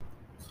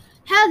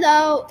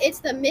Hello, it's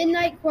the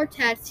Midnight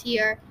Quartets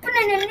here.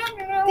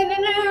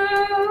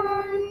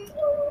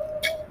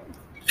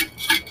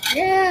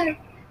 Yeah.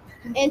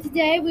 And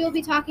today we will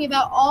be talking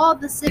about all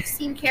the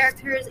 16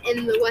 characters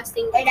in the West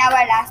English. In our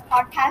last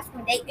podcast,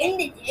 when they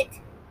ended it,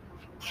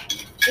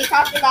 we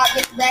talked about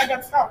this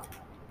random stuff.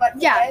 But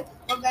today,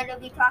 we're going to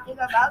be talking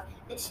about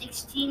the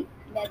 16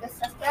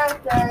 Megastar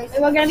characters.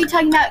 And we're going to be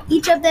talking about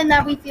each of them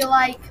that we feel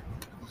like.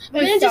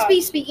 We're going to just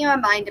be speaking our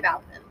mind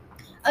about them.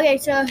 Okay,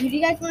 so who do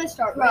you guys want to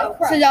start with?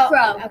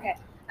 Crow.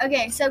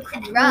 Okay, so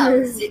Crow.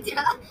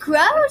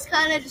 Crow is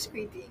kind of just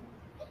creepy.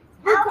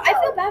 I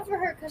feel bad for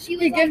her because she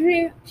was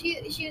she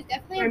was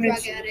definitely a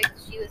drug addict.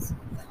 She was.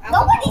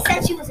 Nobody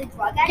said she was a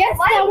drug addict. Yes,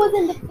 that was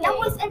in the thing. That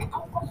was an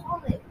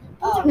alcoholic.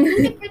 Those are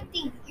two different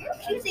things. You're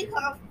accusing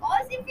her of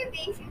false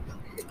information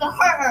to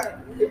hurt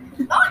her,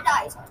 not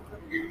nice.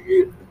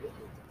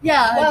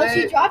 Yeah. Well,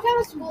 she dropped out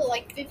of school at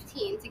like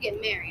 15 to get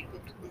married,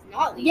 which is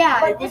not legal. Yeah.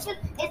 But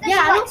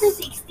I don't think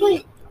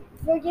 16.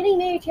 For getting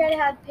married, she had to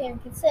have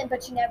parent consent,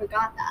 but she never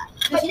got that.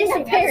 But she didn't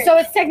have parents. So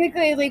it's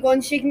technically illegal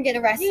and she can get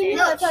arrested.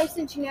 No, that's why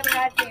since she never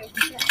had parent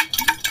consent.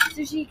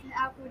 So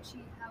how could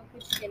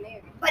she get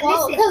married? But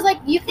well, because like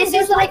you can this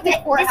is like the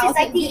courthouse this is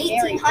like and the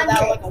get married 1800s.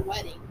 without like a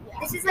wedding. Yeah.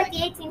 This is like the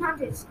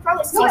 1800s. Crow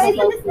is 60. No, I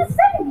think it's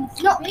the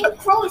 70s. No,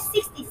 Crow is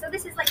 60, so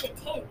this is like the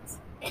 10s.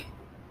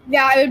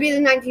 Yeah, it would be the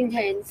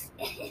 1910s.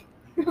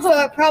 So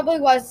it probably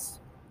was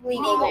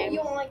legal then. You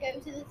want to go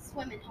to the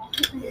swimming hole?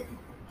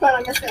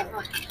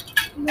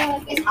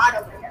 No, it's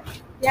hot over here.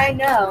 Yeah, I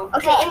know.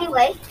 Okay,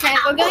 anyway. Okay,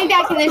 we're going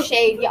back to the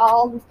shade,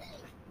 y'all.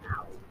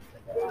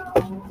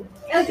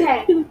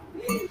 Okay.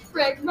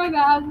 Frick, my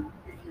bad.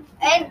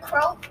 And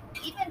Crow,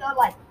 even though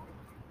like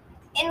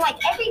in like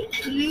every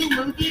Clue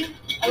movie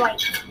or like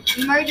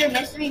murder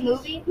mystery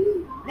movie,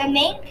 the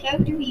main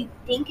character who you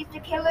think is the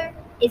killer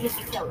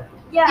isn't the killer.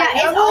 Yeah,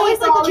 it's always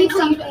like the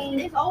people you something.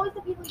 It's always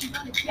the people you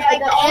don't. Yeah,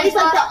 like always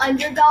Angela, like the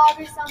underdog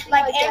or something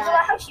like like Angela,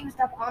 that. how she was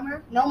the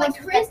bomber. No one Like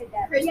Chris suspected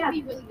that. would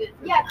be really good.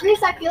 Yeah,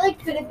 Chris, I feel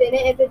like could have been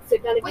it if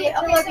it's gonna be. Wait,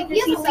 okay, so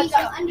he's a weak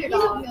underdog. He's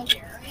a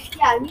wheelchair, right?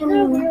 Yeah, he's in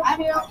a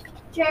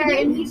wheelchair,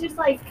 and he's just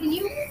like. Can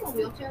you use a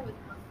wheelchair with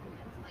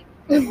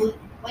confidence?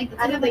 Like the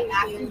kind of like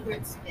actors where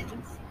it spins?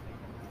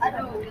 I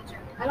don't know a wheelchair.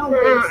 I don't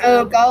know.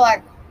 Oh, go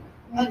like.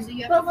 Oh, so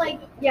you have But to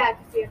like, yeah,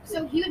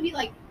 so he would be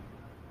like.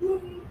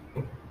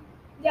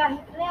 yeah, he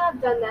could have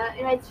done that,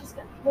 and it's just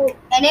well,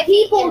 And if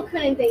people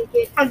couldn't think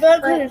it. I feel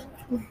But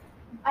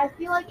I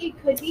feel like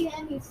it could be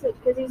him. He's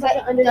because he's like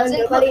But an underdog. doesn't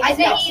Nobody. Chloe- I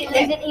Isn't know.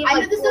 he I know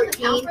like this doesn't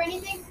 14? count for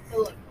anything. So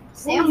look,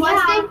 Sam Well,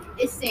 yeah. Weston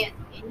is Sandy,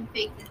 and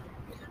he faked it.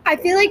 I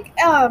feel like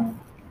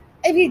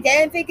if he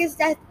didn't fake his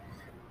death,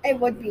 it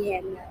would be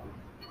him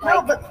though.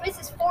 No, but Chris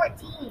is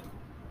 14.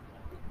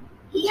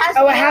 He has.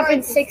 Oh, it parents happened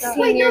and stuff.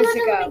 16 years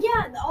ago.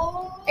 Yeah.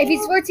 Oh. If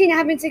he's 14, it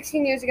happened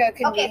 16 years ago. It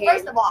couldn't Okay, be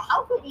first him. of all,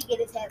 how could he get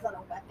his hands on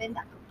a weapon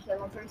that could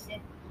kill a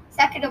person?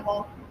 Second of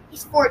all,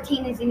 he's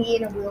 14, isn't he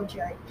in a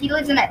wheelchair? He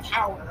lives in a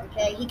tower,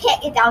 okay? He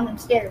can't get down them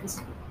stairs.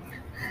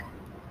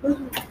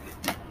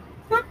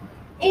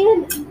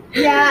 And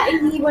yeah,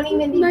 and he wouldn't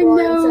even be My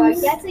born, so I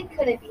nose. guess it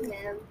couldn't be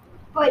him.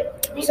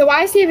 But So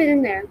why is he even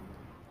in there?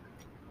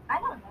 I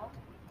don't know.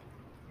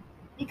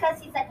 Because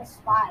he's like a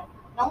spy.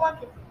 No one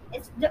can.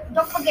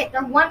 Don't forget,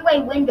 they're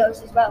one-way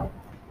windows as well.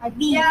 Like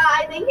these. Yeah,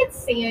 I think it's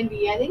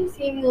Sandy. I think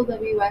Samuel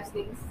W.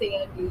 Weston's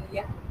Sandy.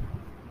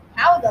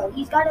 How though?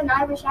 He's got an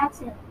Irish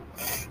accent.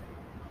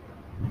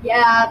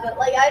 Yeah, but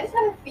like I just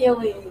have a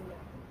feeling.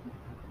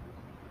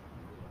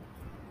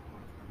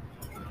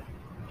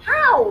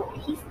 How?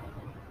 He's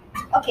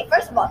okay.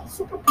 First of all, he's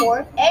super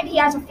poor, and he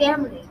has a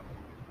family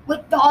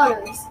with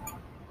daughters.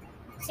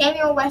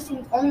 Samuel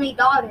Weston's only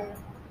daughter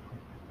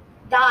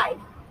died,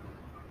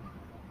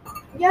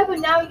 Yeah, but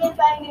now we can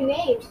find a new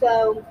name,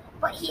 so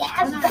but he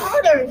has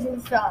daughters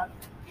and stuff.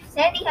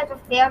 Sandy has a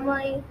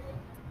family,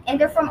 and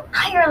they're from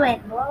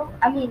Ireland, bro.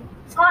 I mean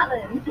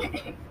Scotland.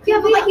 yeah,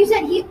 but like you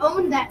said, he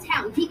owned that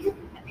town. He could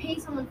pay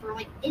someone for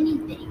like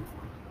anything.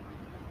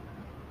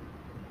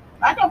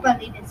 I don't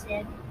believe it's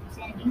Sandy.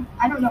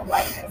 I don't know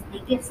why you guys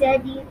think it's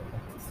Sandy.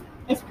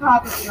 It's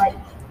probably like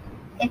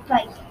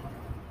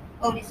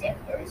Otis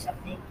Amber or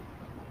something.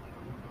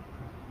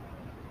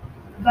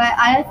 But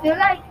I feel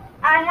like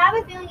I have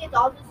a feeling it's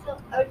also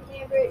still Otis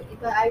Amber,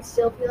 but I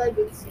still feel like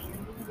it's Sandy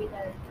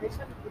because there's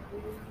some.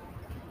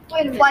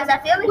 Wait a minute. was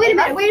that feeling? Wait a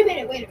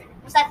minute.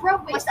 Was that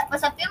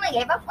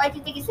feeling, Ava? Why do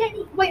you think it's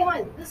Sandy? Wait, hold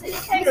on. Listen.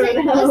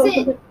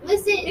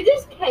 It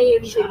just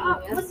came Shut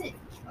up. Listen.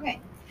 Okay.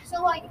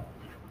 So like,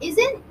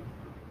 isn't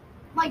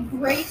like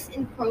Grace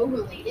and Crow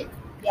related?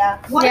 Yeah.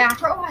 What Yeah. if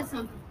Crow has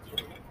something to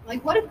do with it?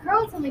 Like, what if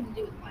Crow had something to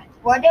do with Mike?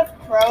 What if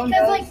Crow Because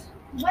knows? like,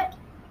 what?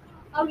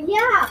 Oh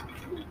yeah.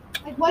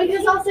 Like, what if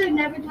Because he also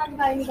never talk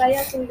about anybody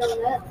else when we go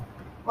with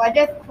What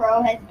if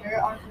Crow has dirt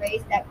on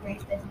Grace that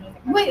Grace doesn't even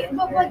know? Wait,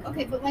 but like,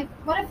 okay, but like,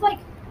 what if like,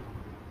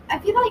 I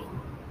feel like,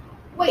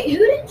 wait, who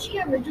did she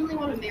originally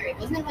want to marry?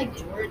 Wasn't it like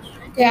George?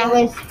 Yeah.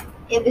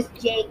 It was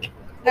Jake.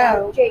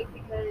 Oh. Jake,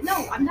 because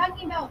no, I'm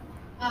talking about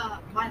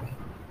Miley.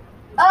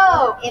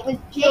 Oh, it was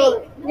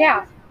Jake.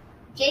 Yeah.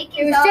 Jake.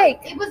 It was Jake.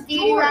 It was Didi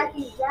George.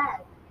 Rocky's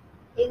dad.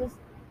 It was.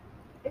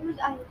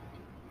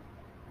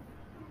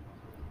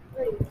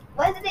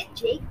 Wasn't it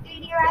Jake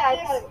Didi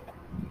Rocky?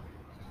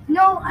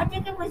 No, I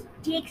think it was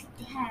Jake's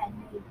dad.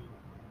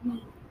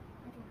 Maybe.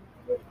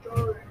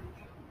 George.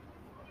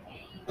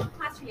 What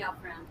class are y'all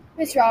from?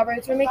 Miss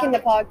Roberts, we're making the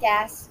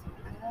podcast.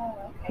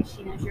 Oh, okay.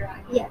 She knows you're on.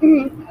 Yeah.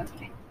 Mhm.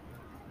 Okay.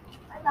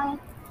 Bye.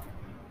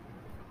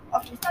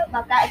 Okay, sorry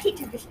about that. A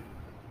teacher just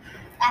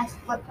asked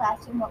what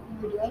class and what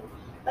we were doing.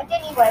 But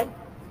anyway,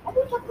 what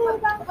are we talking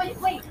about?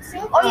 Wait.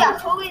 Sam, Oh yeah,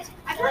 totally.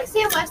 I feel like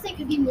Sam Weston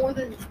could be more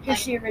than Because like,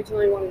 she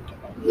originally wanted to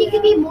go. he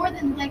could be more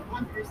than like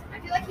one person. I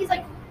feel like he's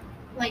like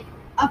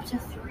up to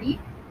 3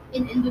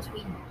 in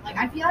between. Like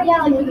I feel like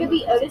Yeah, he's like we could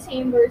be Otis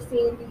Amber,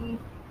 Sandy,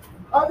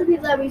 all the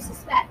people that we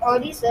suspect.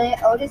 Otis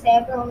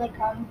Amber only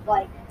comes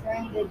like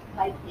during the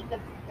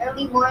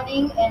early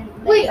morning and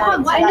late Wait, night,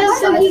 why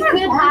that's does why. he that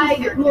could Barney hide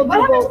character? multiple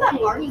What happened to that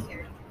things. Barney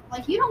character?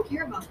 Like you don't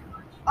hear about him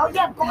much. Oh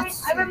yeah, Barney.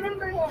 That's I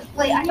remember him.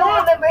 Wait, I don't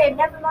remember him.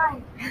 Never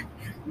mind.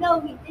 No,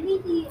 he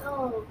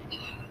never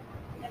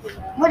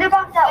mind. What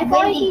about that I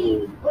thought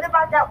Wendy? What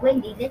about that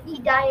Wendy? Didn't he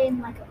die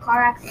in like a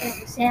car accident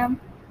with Sam?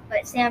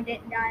 But Sam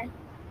didn't die.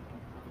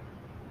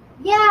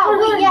 Yeah,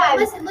 wait, yeah.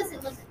 Listen.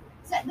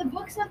 So the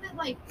book said that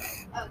like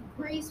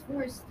Grace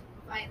forced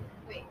Violet.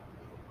 Wait,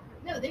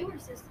 no, they were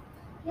sisters.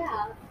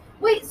 Yeah.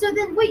 Wait, so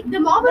then the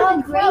mom would have No,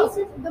 been Crow.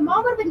 Grace The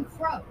mom would have been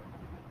Crow.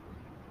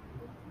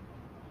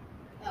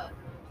 Oh.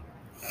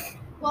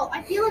 Well,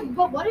 I feel like,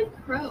 but what if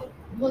Crow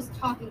was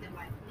talking to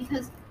Violet?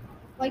 Because,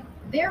 like,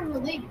 they're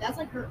related. That's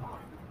like her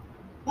aunt.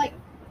 Like,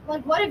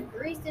 what if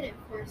Grace didn't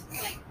force,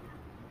 like,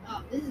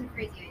 oh, this is a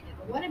crazy idea.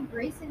 But what if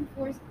Grace didn't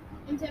force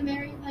him to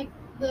marry, like,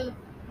 the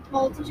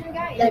politician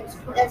guy? And it was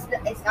Crow?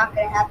 It's not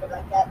gonna happen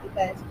like that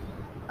because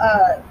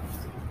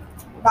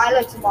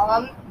Violet's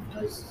mom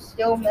was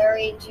still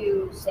married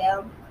to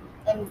Sam,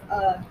 and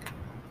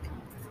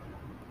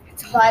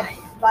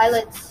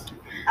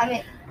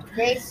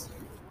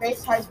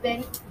Grace's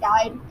husband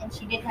died, and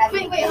she didn't have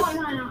any Wait, kids.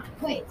 hold on.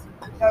 Wait.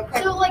 So,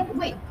 So, like,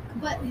 wait,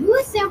 but who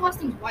is Sam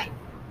Weston's wife?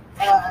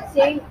 I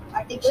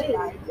think she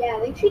died. Yeah, I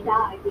think she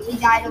died. She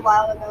died a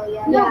while ago.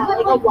 Yeah. Yeah,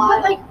 like a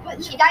while.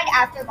 But She died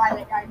after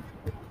Violet died.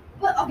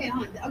 But okay,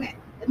 hold on. Okay,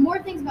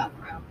 more things about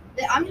Crow.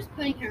 I'm just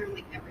putting her in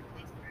like every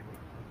place.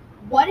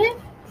 What if?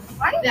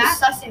 Why are you That-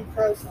 sussing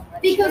Crow so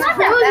much? Because She's not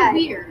Crow that is bad.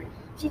 weird.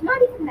 She's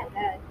not even that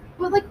bad.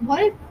 But like,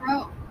 what if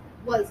Crow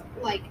was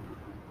like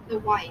the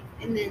wife,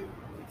 and then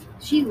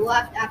she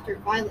left after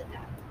Violet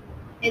died,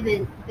 and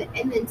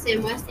then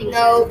Sam Westing?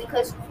 No,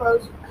 because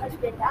Crow's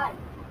husband died.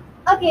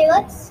 Okay,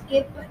 let's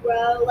skip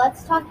Crow.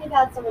 Let's talk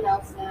about someone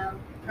else now.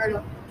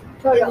 Turtle.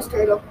 It was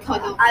Turtle.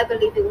 Turtle. I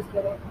believe it was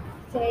Turtle.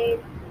 Say,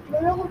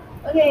 Turtle.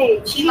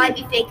 Okay, She might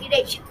be faking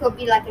it. She could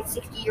be like a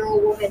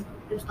 60-year-old woman,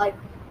 just like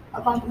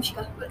a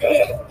bambushka.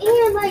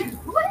 and like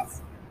what?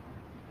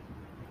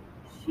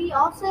 She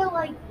also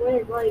like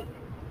went like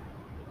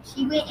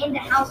She went in the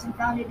house and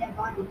found a dead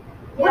body. yeah.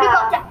 What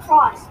about that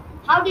cross?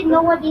 How did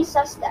nobody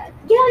suss that?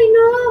 Yeah,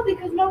 I know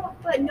because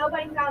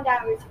nobody found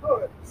out it was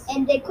hers.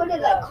 And they could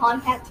have like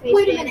contact traced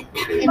Wait a it. minute.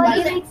 And But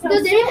like, it makes no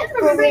Does anyone sense.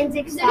 remember?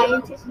 Forensic Does anyone,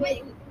 scientist.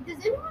 wait,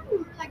 does anyone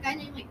remember that guy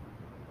named like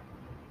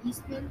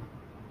Eastman?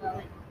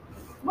 No.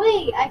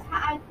 Wait,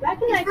 I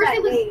recognize His first that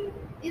name was- name.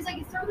 It's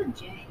like it starts with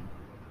J.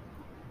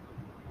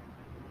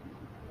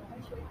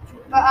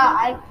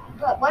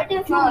 but what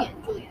if Julian.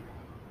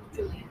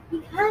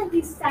 Because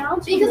he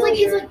sounds Because like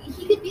familiar. it's like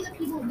he could be the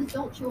people that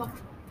don't show up.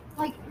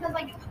 Like because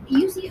like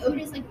you see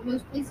Otis like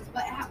most places,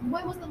 but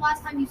when was the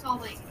last time you saw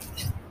like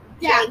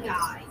that Jake.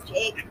 guy?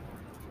 Jake?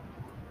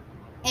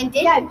 And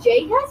didn't yeah,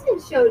 Jake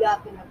hasn't showed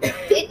up in a bit.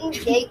 didn't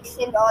Jake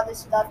send all the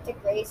stuff to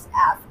Grace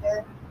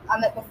after?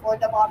 Before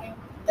the bombing,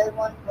 the third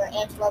one where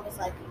Angela was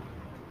like,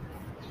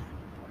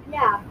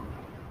 Yeah.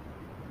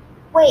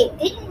 wait,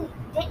 didn't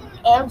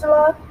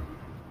Angela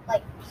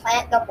like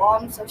plant the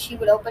bomb so she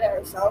would open it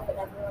herself and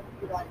everyone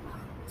would be like,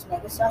 it's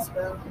mega sus,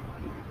 bro.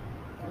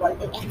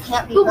 Like, it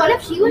can't be. But what her.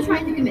 if she was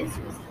trying to commit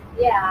suicide?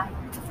 Yeah.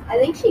 I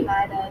think she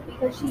might have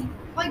because she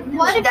Like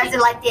what She if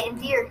doesn't like the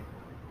endear.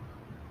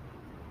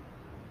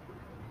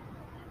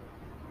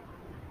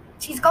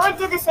 She's going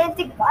through the same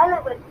thing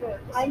Violet went through.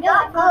 This I is know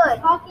not that's what I'm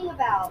good. talking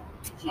about.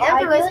 I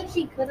Angela's- feel like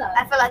she could I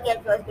have. feel like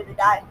Angela's gonna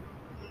die.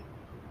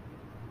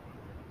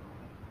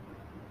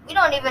 We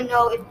don't even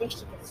know if she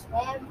can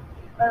swim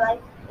or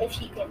like if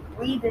she can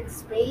breathe in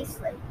space.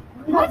 Like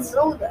we don't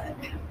know that.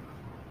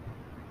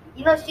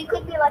 You know, she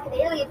could be like an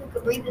alien who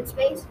could breathe in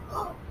space.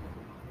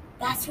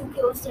 That's who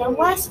killed Sam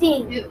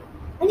Westing. Who?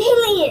 An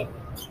alien.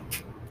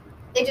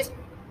 They just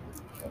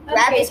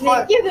grab his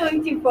heart. You're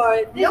going too far.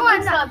 This No, I'm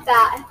one's not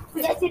that.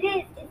 Yes, it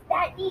is. It's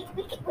that deep.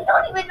 We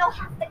don't even know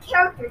half the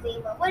characters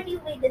anymore. What do you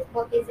mean this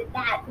book isn't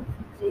that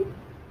confusing?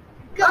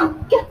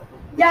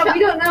 Yeah, we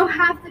don't know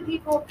half the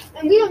people,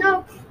 and we don't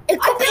know. It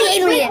could be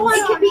Wait, aliens. hold It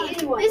on, could be not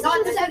anyone. This Not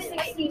is the the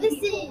 70s. 16 Listen,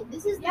 people.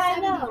 this is the Yeah, I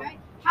 70s, know. right?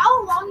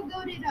 How long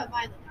ago did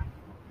Violet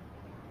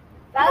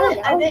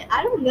die?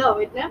 I don't know.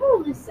 It never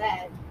really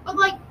said. But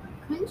like,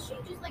 couldn't she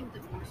just like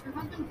divorce her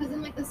husband? Because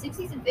in like the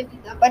 60s and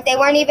 50s, that was But they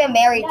weren't even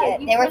married Yeah,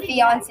 yet. you They were couldn't,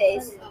 yeah, you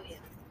fiancés. couldn't. Oh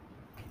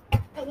yeah.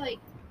 But like,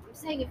 I'm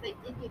saying if they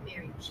did get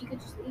married, she could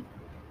just leave.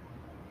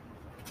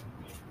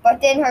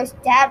 But then her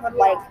dad would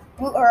like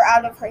boot her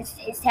out of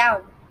his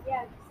town.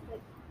 Yeah, just,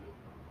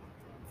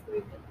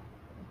 like,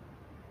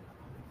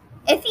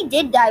 If he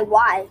did die,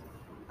 why?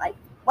 Like,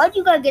 what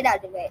you gonna get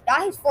out of it?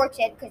 Not his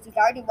fortune, because he's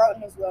already wrote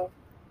in his will.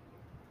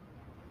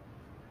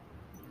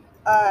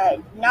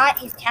 Not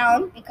his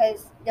town,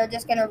 because they're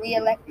just gonna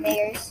re-elect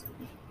mayors.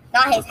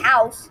 Not his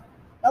house.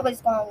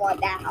 Nobody's gonna want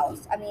that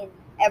house. I mean,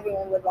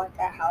 everyone would want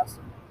that house.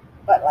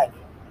 But like,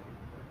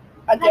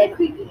 kind again, of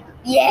creepy.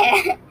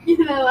 yeah,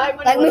 You know, I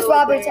wouldn't like wanna Miss live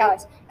Roberts' there.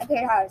 house. Like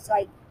her house,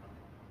 like,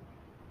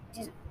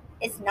 just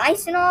it's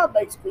nice and all,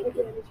 but it's creepy.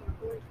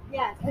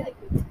 Yeah, it's kind of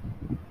creepy.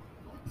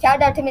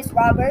 Shout out to Miss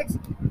Roberts.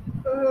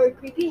 For her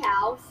creepy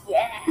house,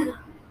 Yeah.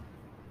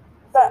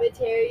 But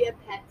cemetery of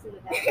pets in the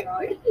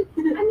backyard.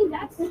 I mean,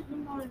 that's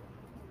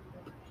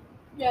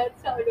Yeah,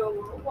 it's not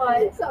normal.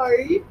 What?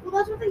 Sorry. well,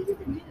 that's what they used to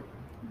do.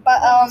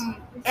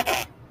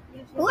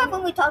 who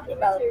haven't we talked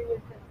about?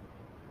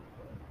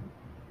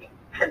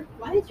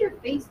 Why did your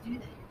face do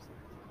that?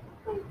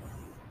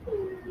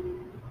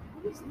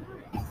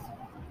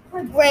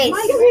 Grace.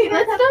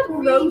 Let's stop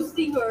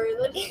roasting her.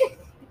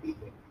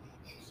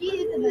 She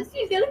is the best.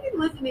 She's gonna be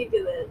listening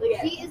to this. Look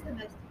at She is the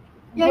best.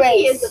 Yeah, Grace.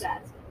 she is the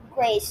best.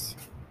 Grace.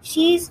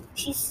 She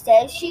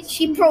says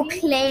she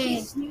proclaims.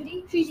 She's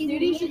snooty. She's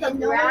snooty. She's a and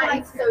no one brat and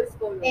likes her. so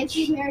spoiled. And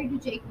she's married to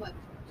Jake Webb.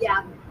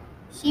 Yeah.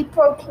 She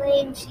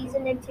proclaims she's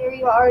an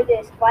interior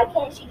artist. Why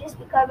can't she just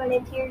become an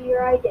interior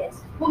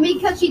artist? Well,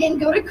 because she didn't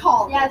go to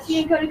college. Yeah, she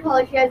didn't go to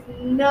college. She has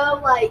no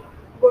like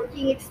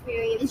working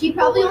experience. And she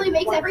probably only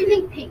makes What-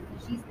 everything pink.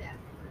 She's that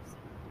person.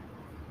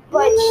 But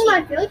I feel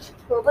like she's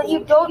purple. but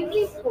you don't- Give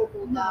me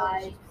purple No,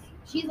 vibes.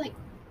 she's like,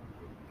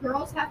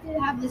 girls have to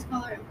have this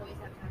color and boys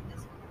have to have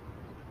this color.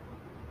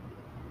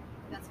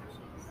 That's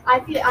how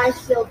she is. I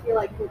still feel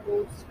like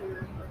purple's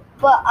her.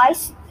 but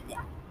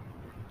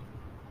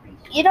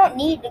you don't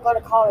need to go to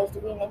college to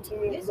be an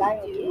interior Yes,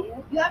 designer, you do do.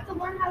 you? You have to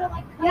learn how to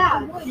like cut Yeah.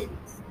 the wood and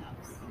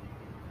stuff.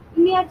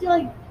 You have to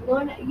like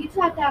learn. You just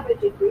have to have a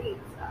degree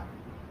and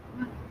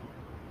stuff.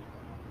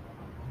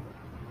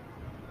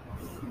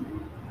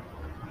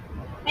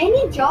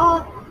 Any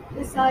job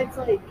besides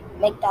like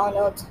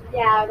McDonald's,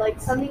 like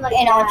something like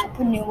an that,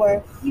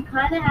 entrepreneur, you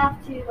kind of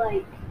have to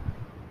like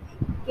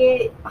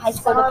get a high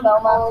school some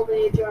diploma.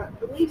 college or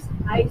at least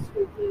high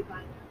school to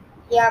kind of.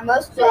 Yeah,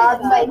 most So,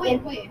 jobs, like,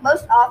 wait.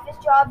 most office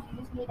jobs, you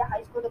just need a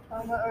high school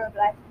diploma or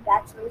a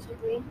bachelor's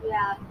degree.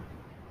 Yeah.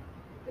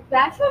 The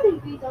bachelor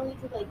degrees only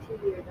took like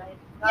 2 years, right?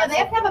 Yeah, they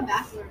have to have a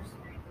bachelor's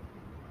degree.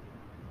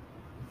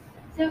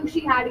 So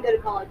she had to go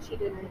to college. She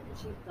didn't. And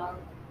she's dumb.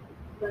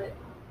 But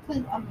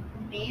Because a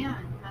man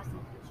has to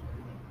teach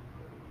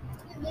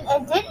you.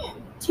 And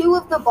didn't two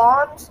of the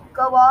bombs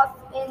go off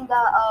in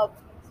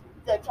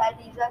the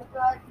Chinese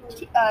restaurant?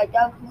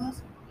 Doug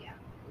Hu's,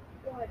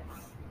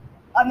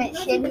 I mean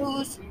Shin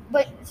Hu's.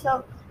 But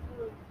so,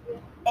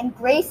 and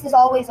Grace is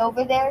always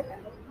over there.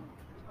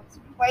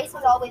 Grace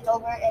is always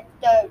over at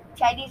the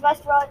Chinese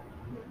restaurant.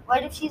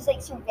 What if she's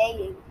like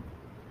surveying?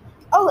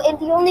 Oh, and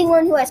the only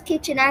one who has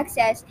kitchen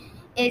access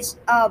is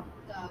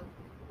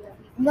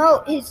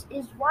no, his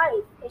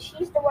wife. And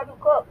she's the one who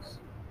cooks.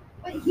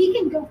 But he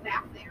can go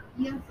back there.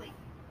 He has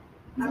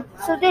like.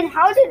 So then,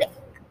 how did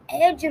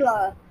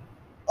Angela,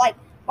 like,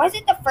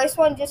 wasn't the first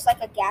one just like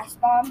a gas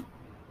bomb?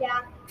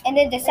 yeah. And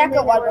then the second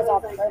then one there was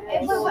on was, like,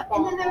 purpose.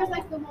 And then there was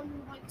like the one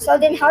who, like. So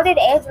then, how did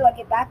Angela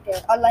get back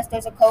there? Unless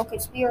there's a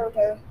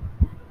co-conspirator.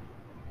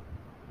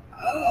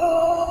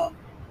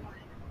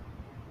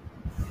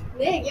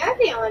 Nick, you're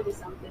actually onto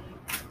something.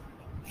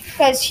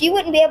 Because she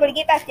wouldn't be able to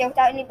get back there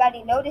without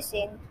anybody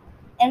noticing.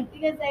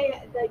 Because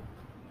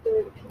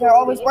They're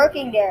always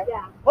working there.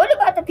 Yeah. What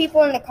about the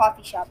people in the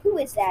coffee shop? Who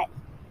is that?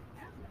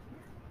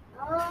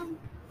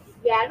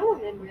 Yeah, I don't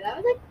remember. That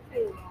was like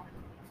pretty long.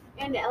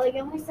 And like it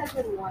only said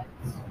them once.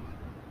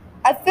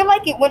 I feel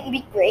like it wouldn't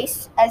be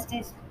Grace as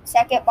this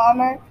second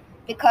bomber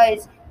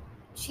because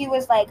she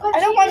was like, I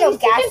don't want no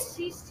gas.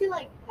 She's too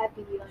like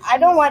peppy. Like, I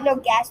don't want no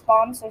gas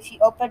bomb, so she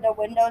opened the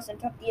windows and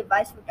took the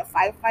advice from the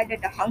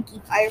firefighter, the hunky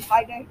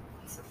firefighter.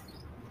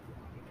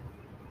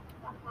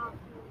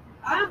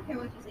 I don't care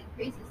what you say.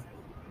 Grace is.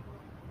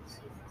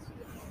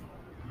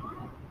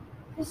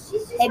 She's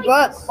just Hey like,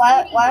 Brooke,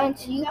 why sweet.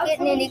 aren't you That's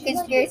getting the way any she does it.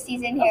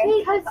 conspiracies in here?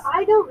 Because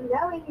I don't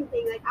know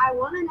anything. Like I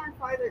want to know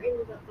farther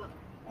into the book.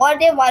 Well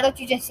then, why don't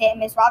you just sit in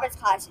Miss Roberts'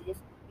 class and just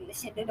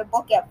listen to the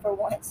book yet for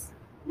once?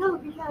 No,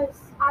 because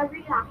I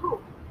read at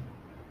home.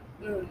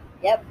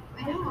 Yep.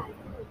 Yeah.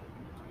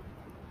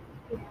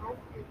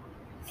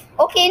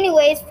 Okay,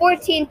 anyways,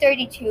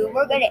 14:32.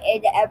 We're gonna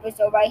end the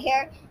episode right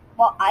here.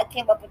 Well, I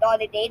came up with all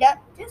the data,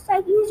 just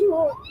like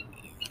usual.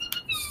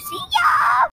 See ya!